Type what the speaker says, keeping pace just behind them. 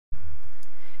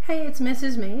Hi, it's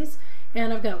Mrs. Mays,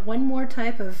 and I've got one more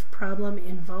type of problem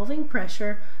involving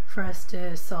pressure for us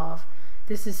to solve.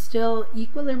 This is still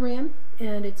equilibrium,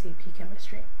 and it's AP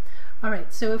chemistry.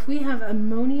 Alright, so if we have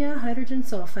ammonia hydrogen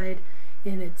sulfide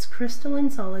in its crystalline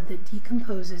solid that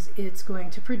decomposes, it's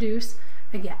going to produce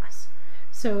a gas.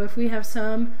 So if we have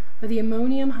some of the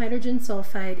ammonium hydrogen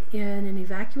sulfide in an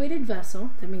evacuated vessel,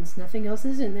 that means nothing else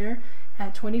is in there,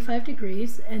 at 25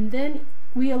 degrees, and then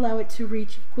we allow it to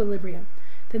reach equilibrium,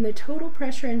 then the total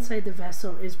pressure inside the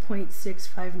vessel is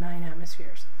 0.659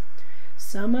 atmospheres.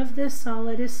 Some of this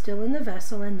solid is still in the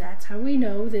vessel, and that's how we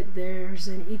know that there's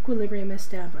an equilibrium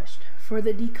established. For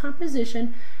the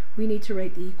decomposition, we need to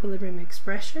write the equilibrium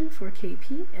expression for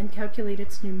Kp and calculate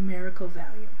its numerical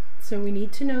value. So we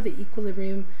need to know the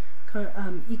equilibrium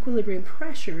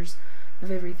pressures of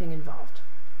everything involved.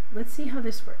 Let's see how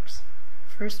this works.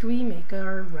 First, we make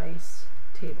our Rice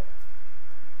table.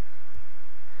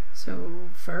 So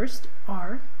first,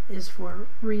 R is for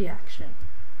reaction.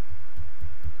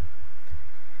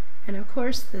 And of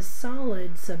course, the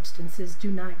solid substances do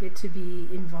not get to be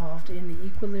involved in the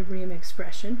equilibrium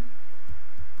expression.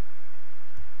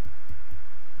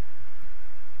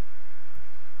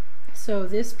 So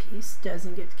this piece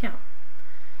doesn't get to count.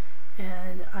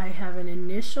 And I have an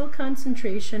initial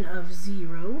concentration of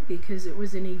 0 because it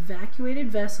was an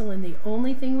evacuated vessel, and the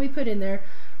only thing we put in there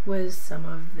was some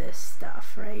of this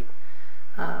stuff, right?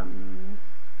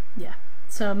 Yeah,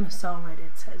 some solid,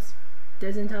 it says.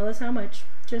 Doesn't tell us how much,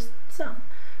 just some.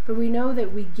 But we know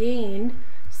that we gained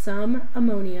some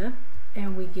ammonia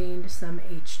and we gained some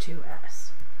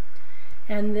H2S.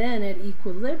 And then at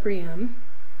equilibrium,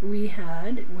 we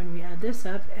had, when we add this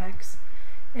up, X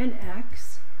and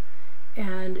X.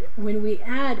 And when we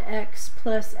add X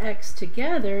plus X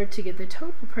together to get the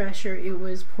total pressure, it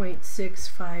was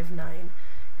 0.659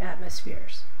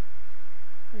 atmospheres.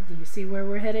 Do you see where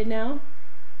we're headed now?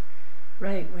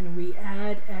 Right, when we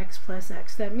add X plus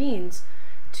X, that means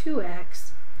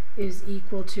 2X is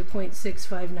equal to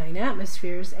 0.659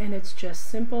 atmospheres, and it's just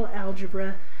simple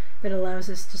algebra that allows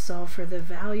us to solve for the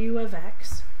value of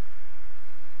X.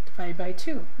 Divide by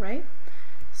 2, right?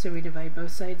 So we divide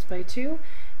both sides by 2,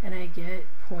 and I get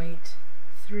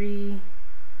 0.3295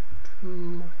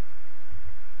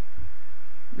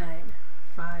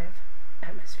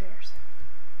 atmospheres.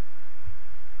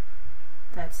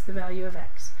 That's the value of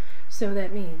X. So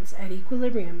that means at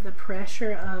equilibrium, the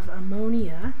pressure of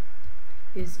ammonia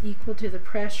is equal to the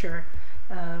pressure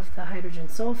of the hydrogen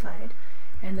sulfide,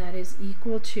 and that is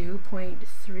equal to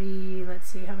 0.3, let's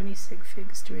see, how many sig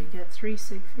figs do we get? 3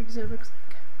 sig figs, it looks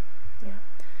like. Yeah.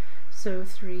 So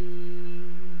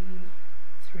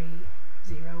 330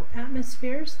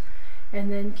 atmospheres, and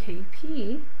then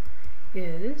Kp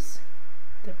is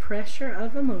the pressure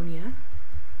of ammonia,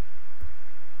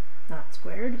 not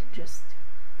squared, just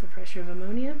the pressure of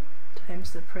ammonia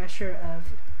times the pressure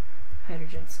of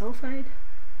hydrogen sulfide,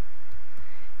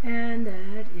 and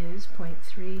that is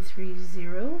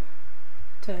 0.330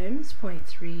 times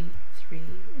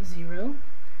 0.330.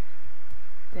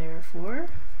 Therefore,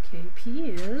 Kp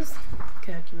is,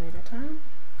 calculate a time,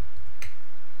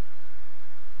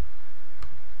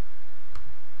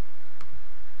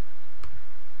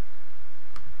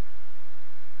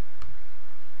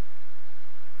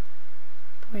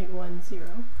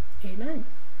 .1089.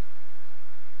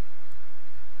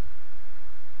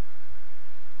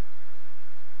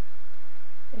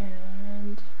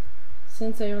 And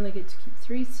since I only get to keep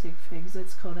 3 sig figs,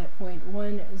 let's call that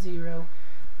 0.109.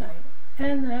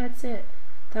 And that's it.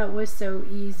 That was so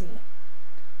easy.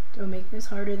 Don't make this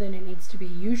harder than it needs to be.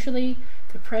 Usually,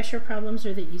 the pressure problems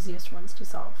are the easiest ones to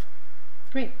solve.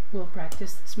 Great. We'll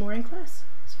practice this more in class.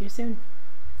 See you soon.